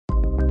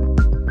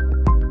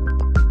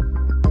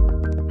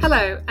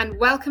Hello, and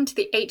welcome to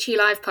the HE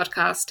Live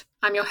podcast.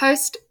 I'm your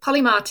host, Polly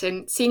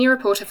Martin, Senior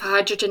Reporter for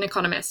Hydrogen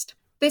Economist.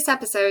 This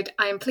episode,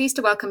 I am pleased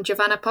to welcome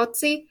Giovanna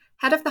Pozzi,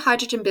 Head of the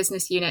Hydrogen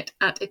Business Unit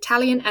at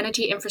Italian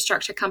energy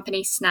infrastructure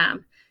company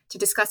Snam, to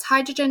discuss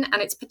hydrogen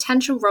and its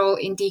potential role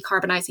in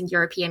decarbonising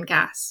European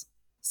gas.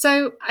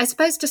 So, I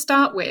suppose to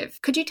start with,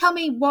 could you tell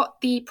me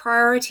what the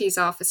priorities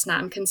are for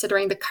Snam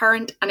considering the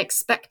current and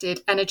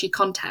expected energy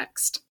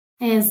context?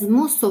 As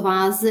most of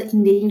us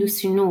in the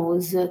industry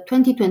knows,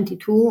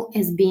 2022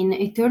 has been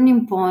a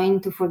turning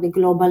point for the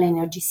global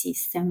energy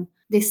system.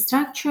 The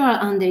structural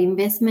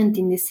underinvestment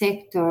in the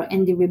sector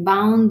and the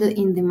rebound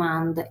in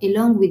demand,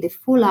 along with the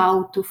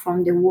fallout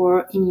from the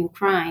war in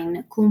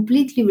Ukraine,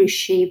 completely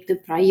reshaped the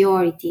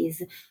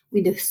priorities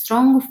with a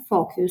strong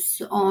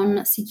focus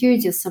on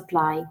security of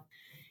supply.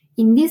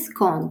 In this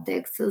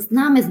context,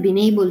 Snam has been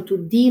able to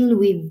deal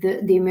with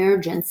the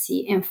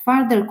emergency and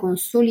further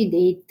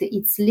consolidate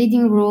its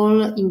leading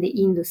role in the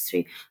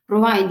industry,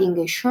 providing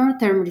a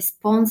short-term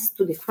response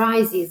to the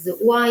crisis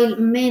while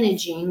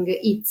managing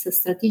its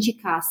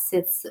strategic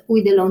assets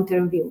with a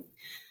long-term view.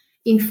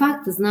 In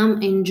fact,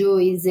 Snam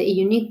enjoys a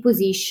unique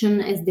position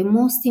as the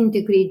most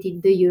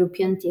integrated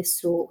European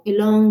TSO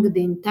along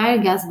the entire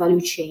gas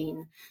value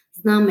chain.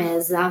 Snam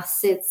has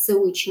assets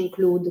which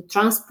include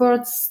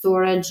transport,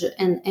 storage,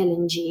 and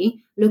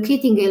LNG,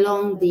 locating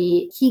along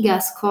the key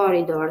gas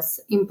corridors,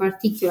 in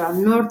particular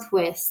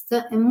northwest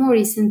and more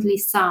recently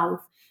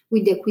south,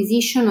 with the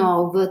acquisition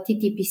of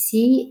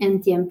TTPC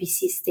and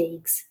TMPC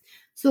stakes.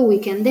 So we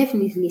can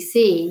definitely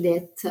say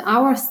that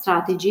our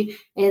strategy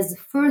has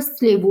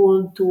firstly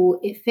evolved to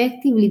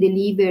effectively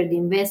deliver the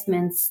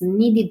investments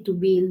needed to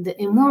build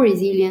a more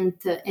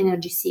resilient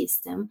energy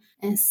system,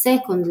 and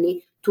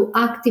secondly, to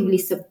actively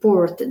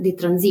support the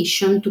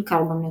transition to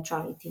carbon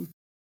neutrality.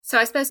 So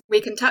I suppose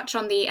we can touch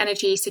on the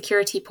energy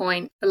security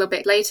point a little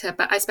bit later,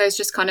 but I suppose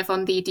just kind of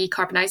on the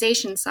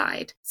decarbonisation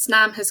side,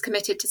 Snam has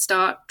committed to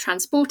start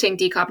transporting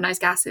decarbonised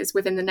gases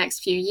within the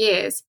next few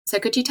years. So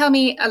could you tell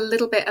me a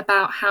little bit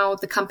about how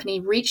the company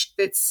reached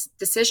this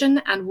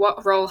decision and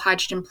what role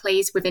hydrogen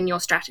plays within your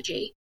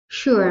strategy?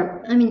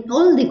 Sure.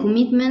 All the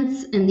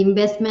commitments and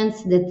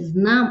investments that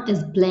Snam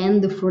has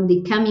planned for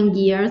the coming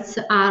years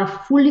are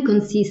fully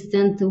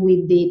consistent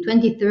with the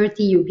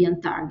 2030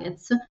 European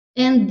targets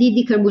and the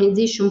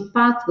decarbonization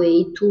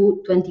pathway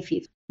to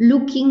 2050.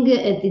 Looking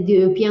at the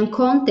European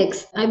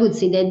context, I would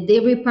say that the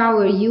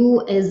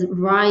REPowerEU has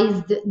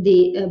raised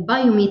the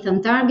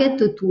biomethane target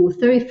to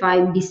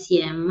 35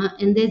 BCM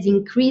and has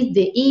increased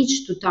the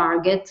H2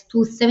 target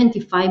to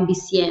 75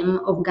 BCM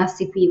of gas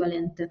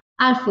equivalent,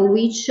 half of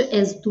which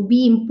has to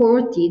be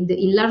imported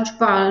in large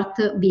part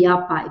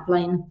via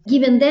pipeline.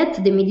 Given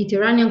that the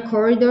Mediterranean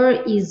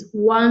corridor is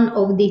one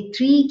of the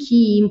three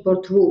key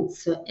import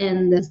routes,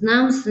 and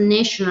Snam's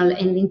national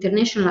and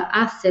international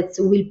assets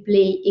will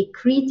play a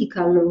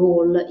critical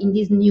role in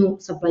this new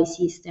supply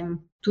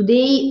system.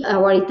 Today,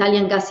 our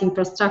Italian gas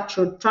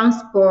infrastructure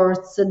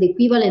transports the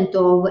equivalent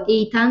of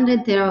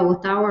 800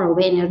 terawatt-hour of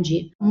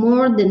energy,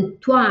 more than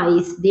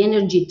twice the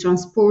energy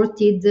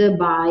transported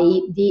by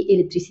the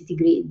electricity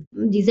grid.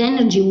 This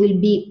energy will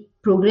be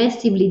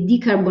progressively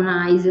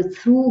decarbonized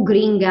through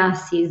green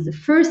gases,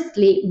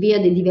 firstly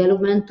via the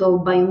development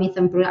of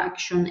biomethane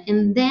production,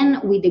 and then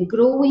with the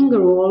growing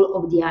role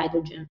of the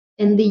hydrogen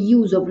and the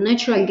use of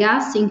natural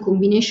gas in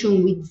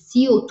combination with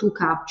CO2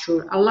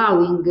 capture,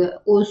 allowing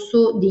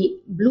also the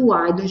blue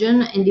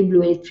hydrogen and the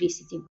blue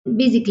electricity.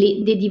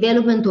 Basically, the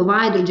development of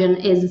hydrogen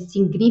has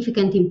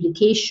significant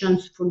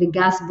implications for the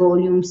gas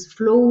volumes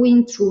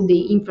flowing through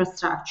the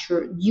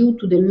infrastructure due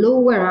to the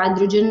lower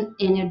hydrogen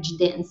energy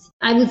density.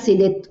 I would say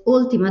that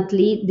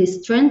ultimately the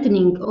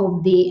strengthening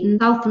of the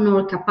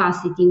south-north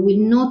capacity will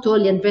not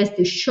only address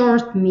the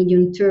short,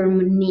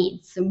 medium-term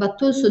needs,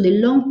 but also the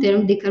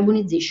long-term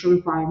decarbonization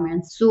requirements.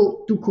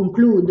 So, to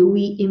conclude,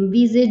 we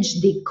envisage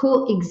the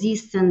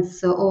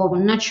coexistence of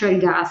natural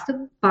gas,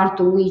 part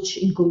of which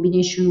in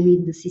combination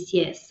with the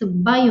CCS,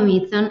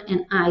 biomethane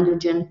and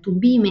hydrogen to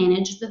be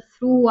managed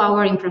through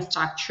our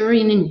infrastructure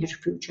in the near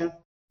future.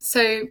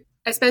 So,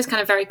 I suppose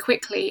kind of very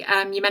quickly,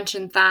 you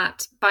mentioned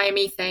that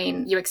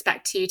biomethane you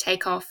expect to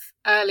take off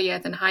earlier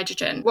than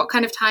hydrogen. What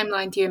kind of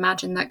timeline do you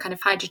imagine that kind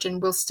of hydrogen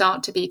will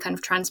start to be kind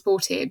of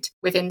transported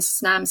within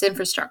Snam's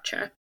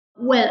infrastructure?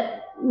 Well,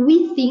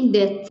 we think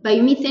that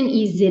biomethane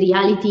is a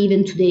reality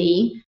even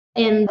today.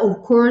 And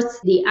of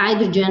course, the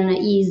hydrogen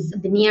is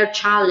the near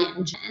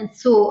challenge. And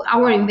so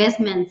our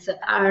investments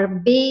are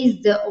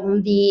based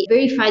on the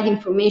verified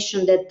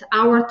information that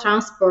our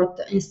transport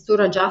and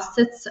storage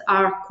assets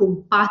are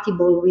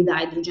compatible with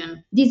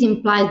hydrogen. This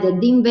implies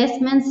that the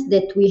investments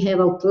that we have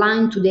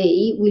outlined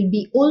today will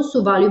be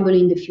also valuable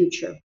in the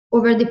future.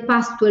 Over the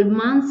past 12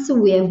 months,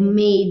 we have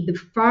made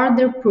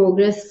further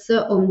progress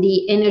on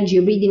the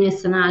energy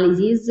readiness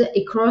analysis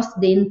across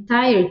the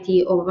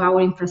entirety of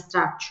our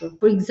infrastructure.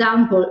 For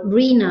example,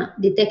 RINA,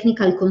 the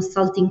technical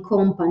consulting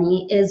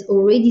company, has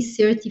already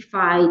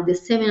certified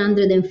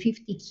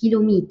 750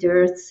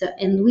 kilometers,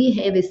 and we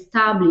have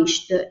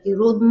established a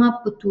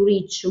roadmap to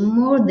reach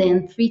more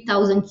than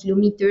 3,000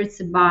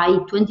 kilometers by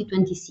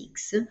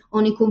 2026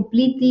 on a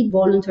completely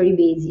voluntary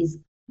basis.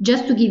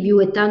 Just to give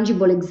you a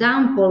tangible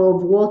example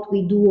of what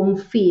we do on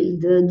field,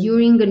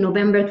 during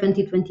November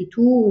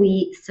 2022,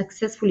 we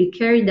successfully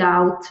carried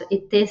out a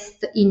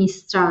test in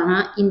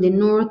Istrana, in the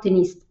north and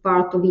east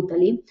part of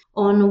Italy,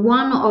 on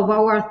one of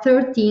our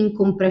 13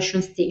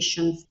 compression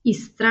stations.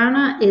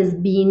 Istrana has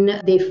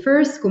been the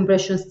first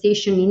compression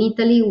station in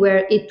Italy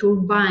where a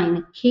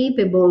turbine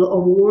capable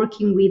of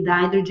working with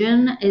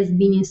hydrogen has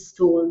been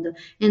installed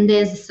and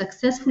has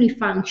successfully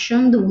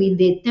functioned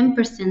with a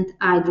 10%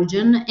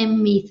 hydrogen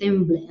and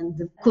methane blend.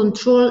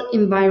 Control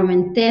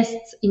environment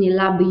tests in a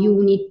lab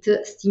unit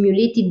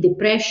stimulated the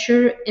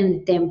pressure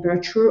and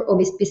temperature of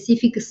a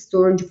specific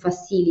storage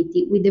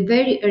facility with a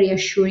very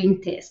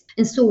reassuring test.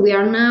 And so we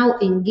are now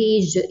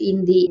engaged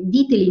in the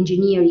detail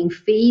engineering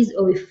phase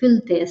of a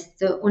field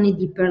test on a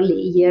deeper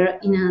layer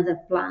in another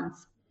plant.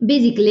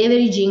 Basically,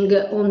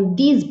 leveraging on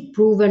this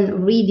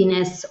proven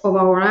readiness of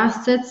our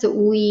assets,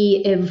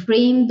 we have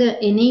framed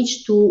an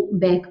H2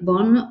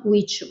 backbone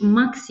which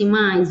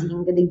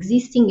maximizing the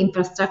existing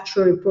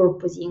infrastructure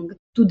repurposing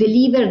to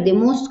deliver the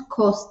most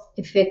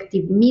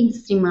cost-effective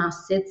midstream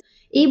assets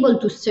able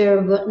to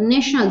serve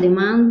national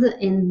demand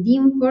and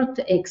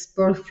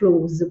import-export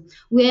flows.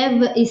 We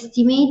have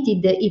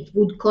estimated that it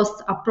would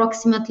cost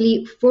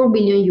approximately 4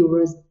 billion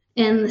euros.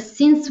 And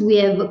since we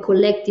have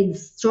collected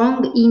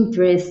strong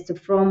interest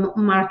from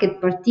market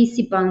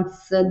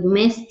participants,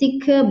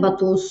 domestic,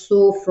 but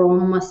also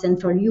from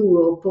Central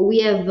Europe, we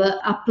have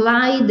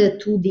applied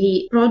to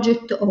the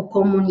project of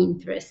common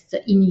interest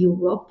in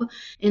Europe,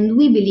 and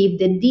we believe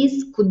that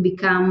this could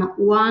become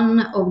one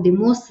of the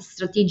most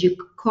strategic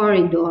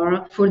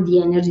corridors for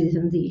the energy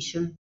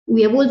transition.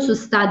 We have also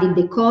studied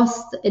the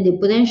cost and the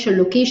potential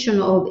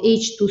location of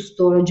H2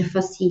 storage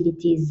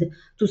facilities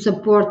to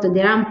support the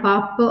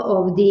ramp-up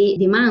of the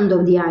demand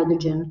of the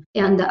hydrogen.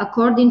 And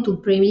according to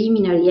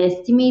preliminary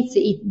estimates,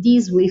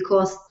 this will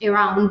cost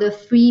around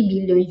 3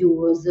 billion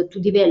euros to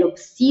develop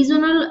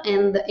seasonal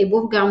and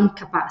above-ground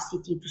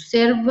capacity to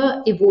serve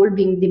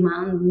evolving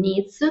demand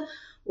needs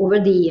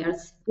over the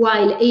years.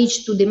 While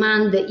H2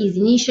 demand is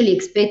initially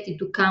expected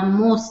to come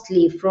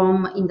mostly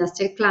from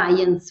industrial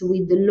clients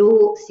with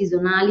low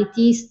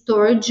seasonality,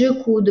 storage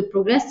could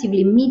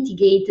progressively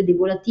mitigate the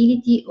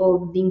volatility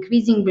of the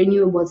increasing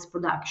renewables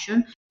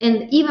production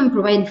and even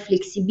provide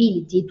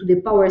flexibility to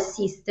the power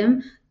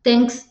system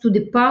thanks to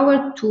the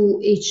power to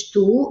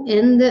H2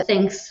 and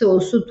thanks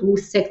also to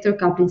sector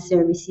coupling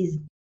services.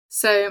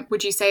 So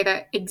would you say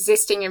that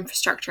existing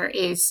infrastructure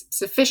is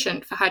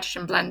sufficient for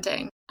hydrogen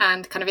blending?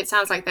 And it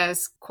sounds like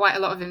there's quite a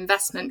lot of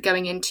investment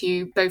going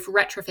into both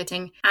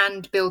retrofitting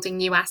and building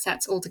new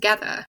assets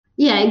altogether.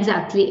 Yeah,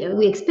 exactly.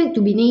 We expect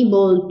to be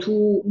able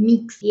to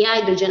mix the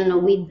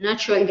hydrogen with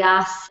natural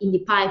gas in the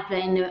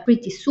pipeline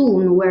pretty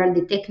soon, where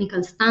the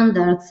technical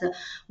standards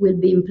will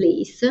be in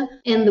place.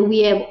 And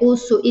we have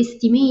also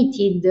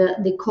estimated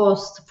the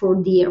cost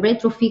for the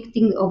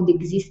retrofitting of the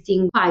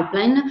existing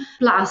pipeline,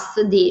 plus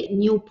the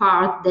new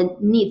part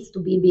that needs to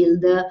be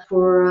built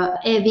for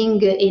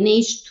having an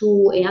H2,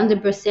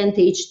 100%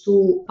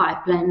 H2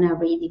 pipeline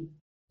ready.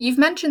 You've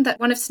mentioned that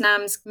one of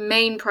Snam's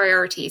main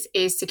priorities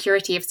is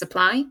security of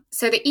supply.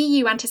 So the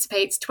EU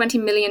anticipates 20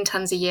 million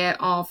tonnes a year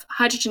of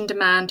hydrogen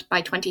demand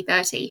by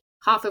 2030,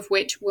 half of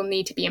which will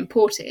need to be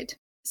imported.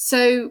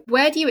 So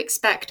where do you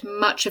expect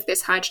much of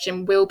this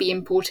hydrogen will be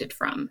imported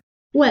from?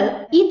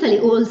 Well, Italy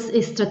holds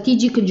a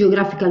strategic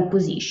geographical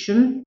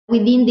position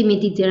within the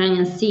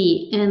Mediterranean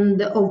Sea,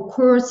 and of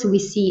course we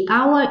see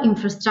our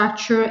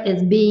infrastructure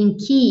as being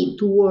key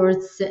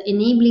towards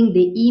enabling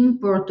the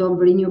import of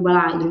renewable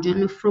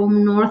hydrogen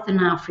from Northern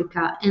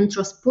Africa and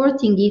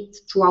transporting it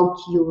throughout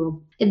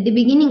Europe. At the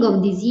beginning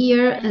of this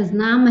year,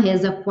 Snam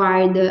has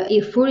acquired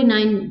a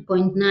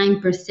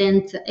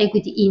 49.9%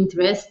 equity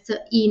interest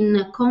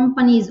in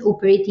companies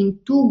operating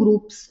two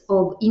groups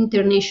of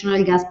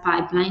international gas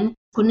pipelines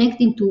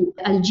connecting to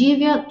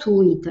Algeria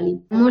to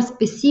Italy. More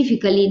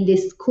specifically, the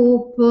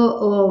scope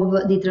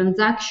of the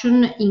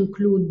transaction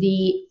include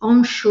the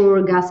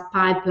onshore gas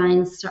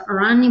pipelines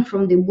running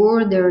from the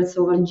borders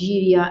of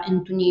Algeria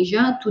and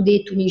Tunisia to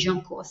the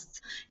Tunisian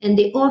coast, and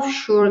the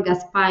offshore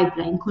gas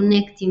pipeline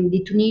connecting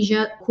the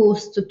Tunisia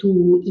coast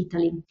to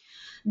Italy.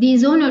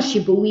 This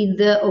ownership will,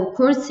 of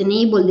course,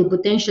 enable the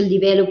potential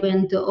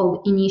development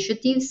of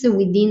initiatives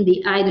within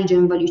the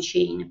hydrogen value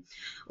chain.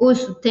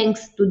 Also,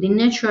 thanks to the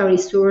natural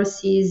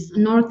resources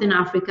Northern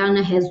Africa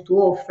has to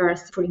offer,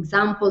 for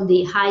example,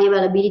 the high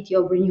availability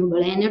of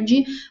renewable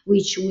energy,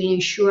 which will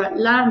ensure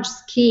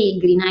large-scale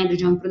green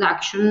hydrogen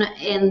production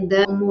and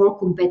more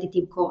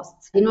competitive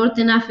costs. The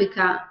Northern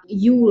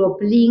Africa-Europe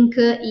link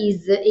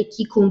is a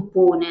key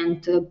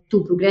component to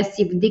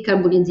progressive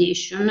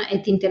decarbonization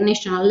at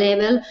international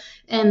level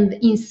and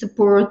in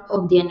support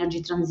of the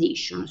energy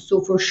transition.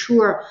 So for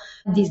sure,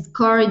 this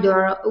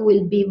corridor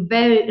will be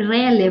very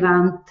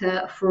relevant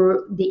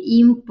for the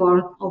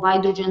import of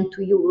hydrogen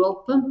to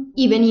Europe,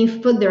 even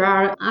if there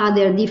are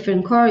other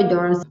different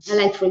corridors,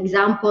 like for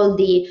example,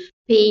 the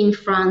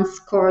Spain-France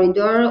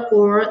corridor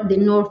or the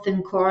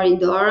Northern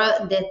corridor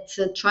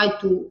that try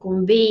to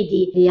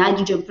convey the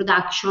hydrogen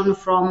production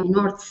from the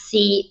North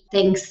Sea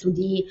thanks to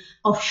the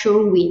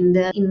offshore wind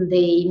in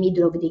the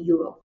middle of the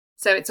Europe.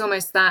 So it's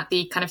almost that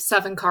the kind of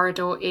southern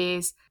corridor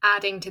is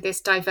adding to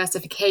this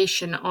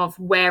diversification of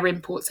where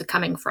imports are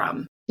coming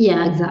from.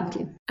 Yeah,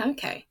 exactly.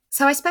 Okay.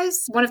 So I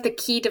suppose one of the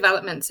key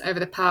developments over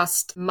the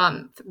past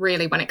month,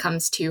 really, when it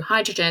comes to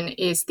hydrogen,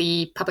 is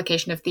the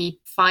publication of the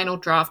final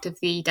draft of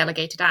the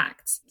delegated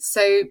acts.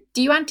 So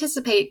do you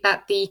anticipate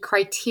that the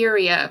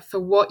criteria for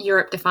what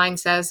Europe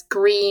defines as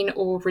green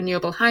or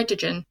renewable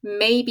hydrogen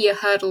may be a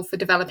hurdle for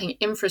developing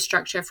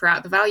infrastructure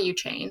throughout the value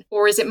chain?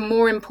 Or is it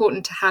more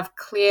important to have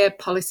clear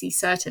policy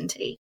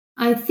certainty?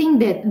 I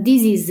think that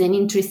this is an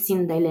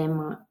interesting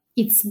dilemma.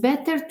 It's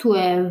better to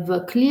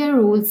have clear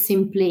rules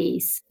in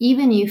place,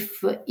 even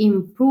if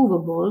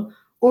improvable,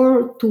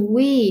 or to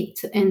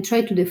wait and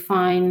try to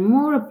define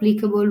more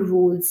applicable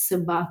rules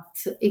but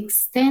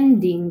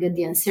extending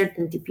the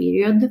uncertainty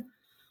period.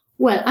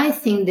 Well, I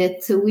think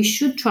that we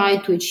should try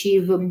to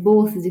achieve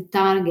both the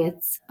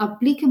targets,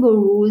 applicable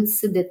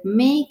rules that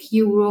make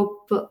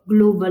Europe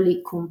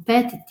globally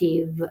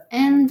competitive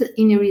and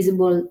in a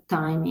reasonable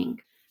timing.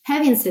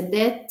 Having said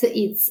that,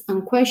 it's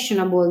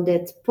unquestionable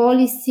that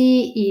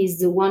policy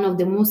is one of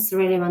the most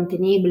relevant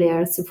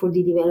enablers for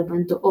the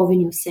development of a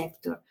new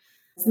sector.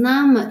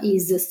 Snam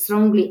is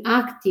strongly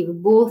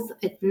active both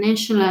at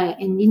national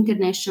and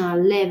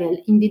international level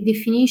in the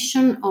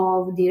definition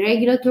of the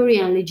regulatory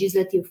and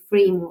legislative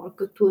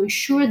framework to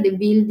ensure the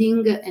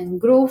building and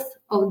growth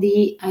of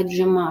the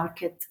hydrogen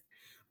market.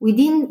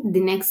 Within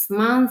the next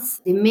months,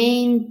 the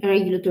main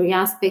regulatory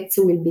aspects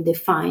will be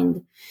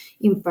defined.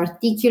 In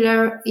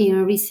particular,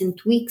 in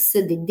recent weeks,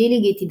 the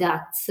delegated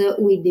acts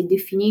with the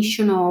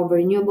definition of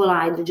renewable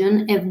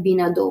hydrogen have been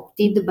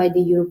adopted by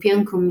the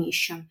European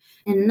Commission,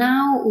 and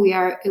now we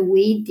are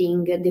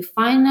awaiting the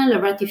final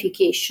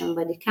ratification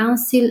by the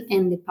Council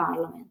and the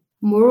Parliament.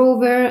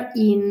 Moreover,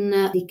 in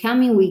the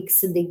coming weeks,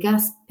 the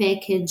gas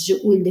package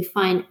will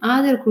define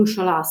other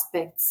crucial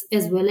aspects,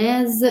 as well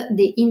as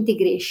the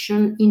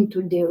integration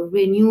into the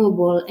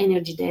Renewable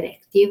Energy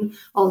Directive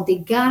of the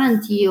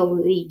guarantee of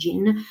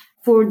origin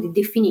for the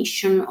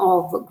definition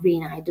of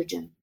green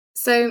hydrogen.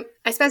 So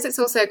I suppose it's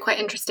also quite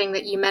interesting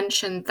that you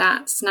mentioned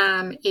that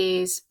Snam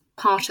is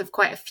part of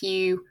quite a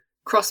few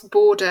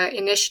cross-border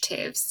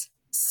initiatives.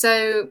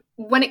 So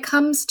when it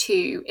comes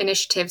to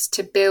initiatives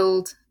to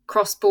build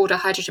cross-border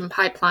hydrogen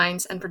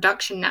pipelines and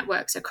production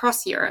networks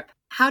across Europe,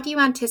 how do you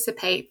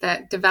anticipate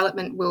that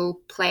development will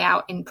play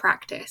out in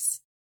practice?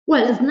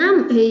 Well,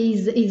 Snam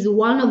is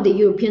one of the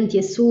European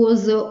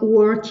TSOs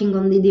working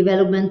on the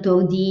development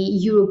of the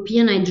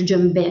European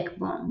hydrogen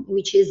backbone,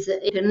 which is an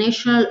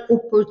international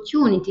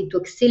opportunity to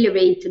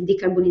accelerate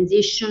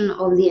decarbonization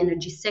of the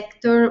energy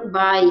sector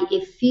by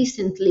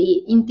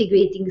efficiently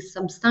integrating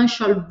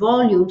substantial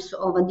volumes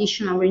of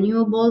additional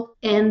renewable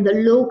and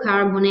low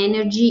carbon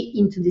energy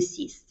into the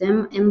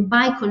system, and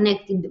by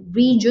connecting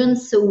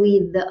regions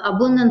with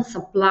abundant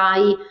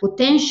supply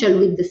potential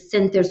with the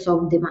centers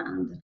of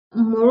demand.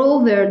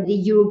 Moreover, the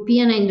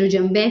European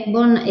hydrogen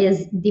backbone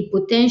has the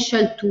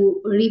potential to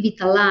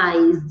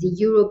revitalize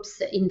Europe's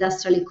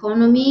industrial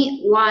economy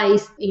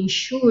whilst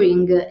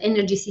ensuring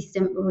energy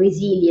system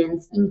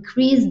resilience,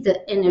 increased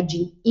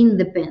energy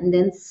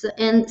independence,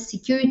 and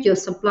security of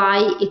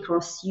supply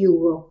across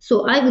Europe.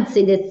 So I would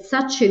say that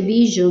such a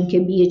vision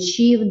can be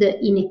achieved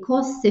in a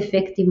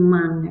cost-effective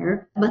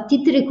manner, but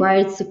it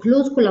requires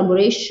close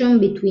collaboration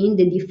between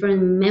the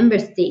different member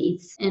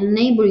states and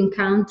neighboring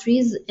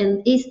countries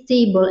and a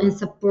stable and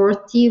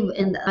supportive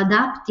and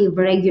adaptive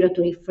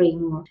regulatory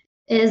framework.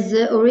 As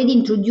already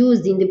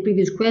introduced in the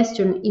previous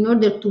question, in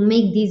order to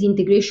make this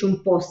integration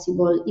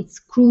possible, it's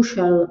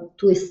crucial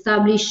to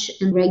establish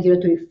a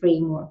regulatory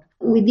framework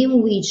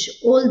within which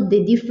all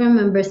the different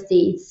member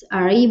states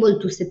are able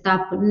to set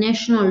up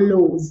national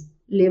laws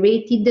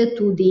related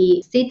to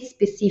the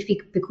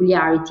state-specific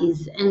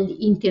peculiarities and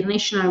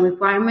international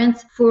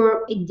requirements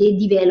for the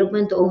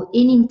development of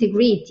an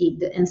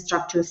integrated and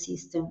structured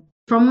system.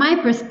 From my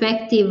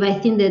perspective, I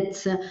think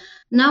that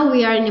now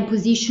we are in a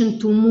position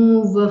to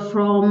move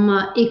from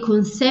a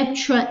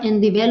conceptual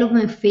and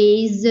development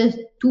phase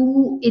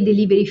to a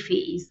delivery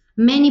phase.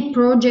 Many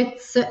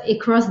projects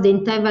across the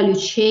entire value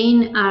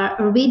chain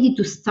are ready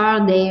to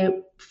start their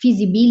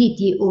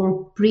feasibility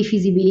or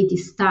pre-feasibility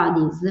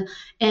studies.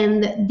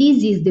 And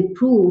this is the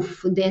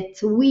proof that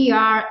we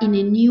are in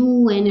a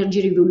new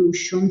energy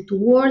revolution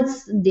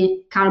towards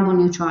the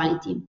carbon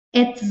neutrality.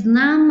 At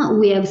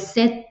Snam, we have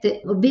set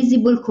a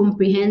visible,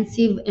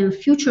 comprehensive and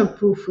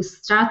future-proof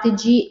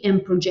strategy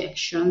and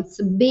projections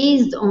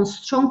based on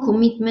strong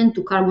commitment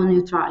to carbon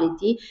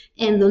neutrality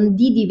and on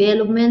the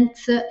development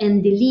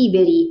and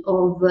delivery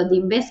of the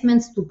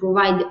investments to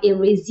provide a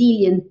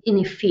resilient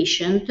and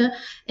efficient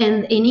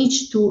and an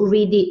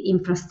H2-ready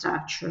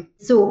infrastructure.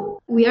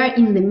 So we are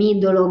in the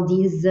middle of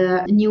this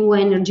new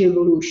energy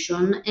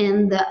revolution,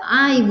 and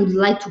I would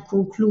like to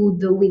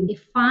conclude with a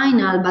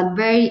final but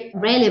very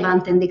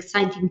relevant and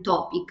exciting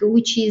topic,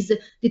 which is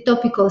the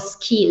topic of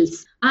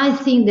skills. I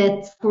think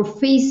that for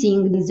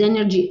facing this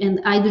energy and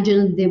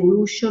hydrogen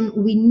revolution,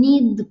 we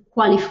need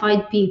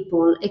qualified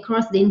people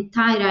across the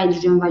entire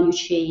hydrogen value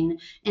chain.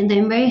 And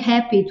I'm very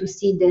happy to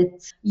see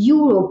that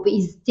Europe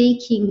is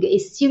taking a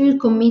serious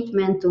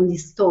commitment on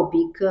this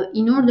topic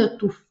in order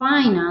to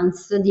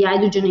finance the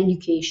hydrogen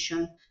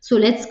education. So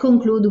let's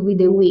conclude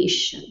with a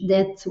wish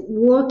that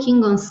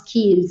working on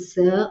skills,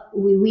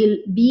 we will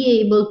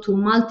be able to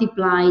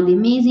multiply the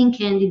amazing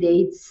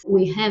candidates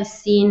we have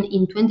seen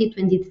in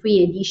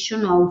 2023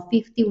 edition of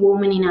 50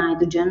 Women in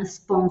Hydrogen,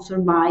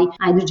 sponsored by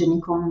Hydrogen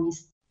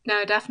Economist.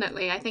 No,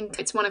 definitely. I think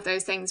it's one of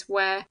those things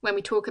where when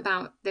we talk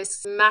about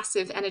this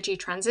massive energy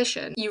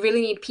transition, you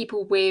really need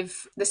people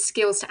with the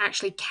skills to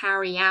actually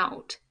carry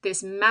out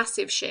this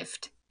massive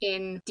shift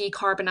in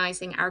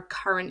decarbonising our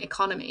current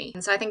economy.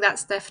 And so I think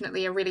that's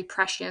definitely a really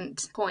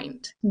prescient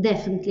point.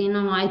 Definitely.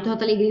 No, I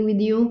totally agree with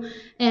you.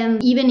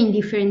 And even in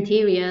different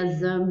areas,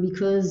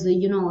 because,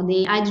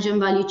 the hydrogen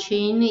value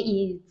chain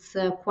is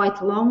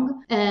quite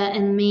long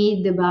and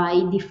made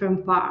by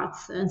different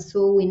parts. And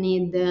so we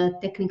need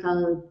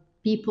technical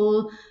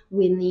people,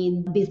 we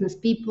need business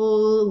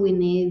people, we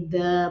need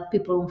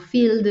people on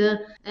field,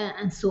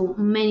 and so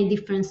many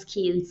different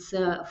skills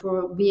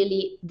for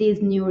really this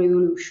new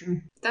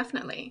revolution.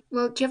 Definitely.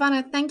 Well,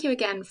 Giovanna, thank you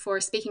again for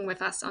speaking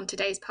with us on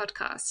today's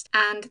podcast.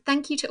 And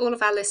thank you to all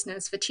of our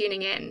listeners for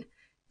tuning in.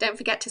 Don't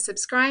forget to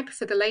subscribe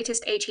for the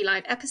latest HE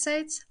Live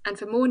episodes. And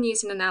for more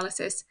news and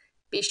analysis,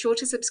 be sure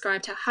to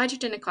subscribe to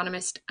Hydrogen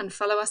Economist and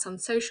follow us on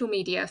social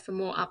media for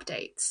more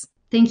updates.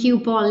 Thank you,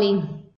 Polly.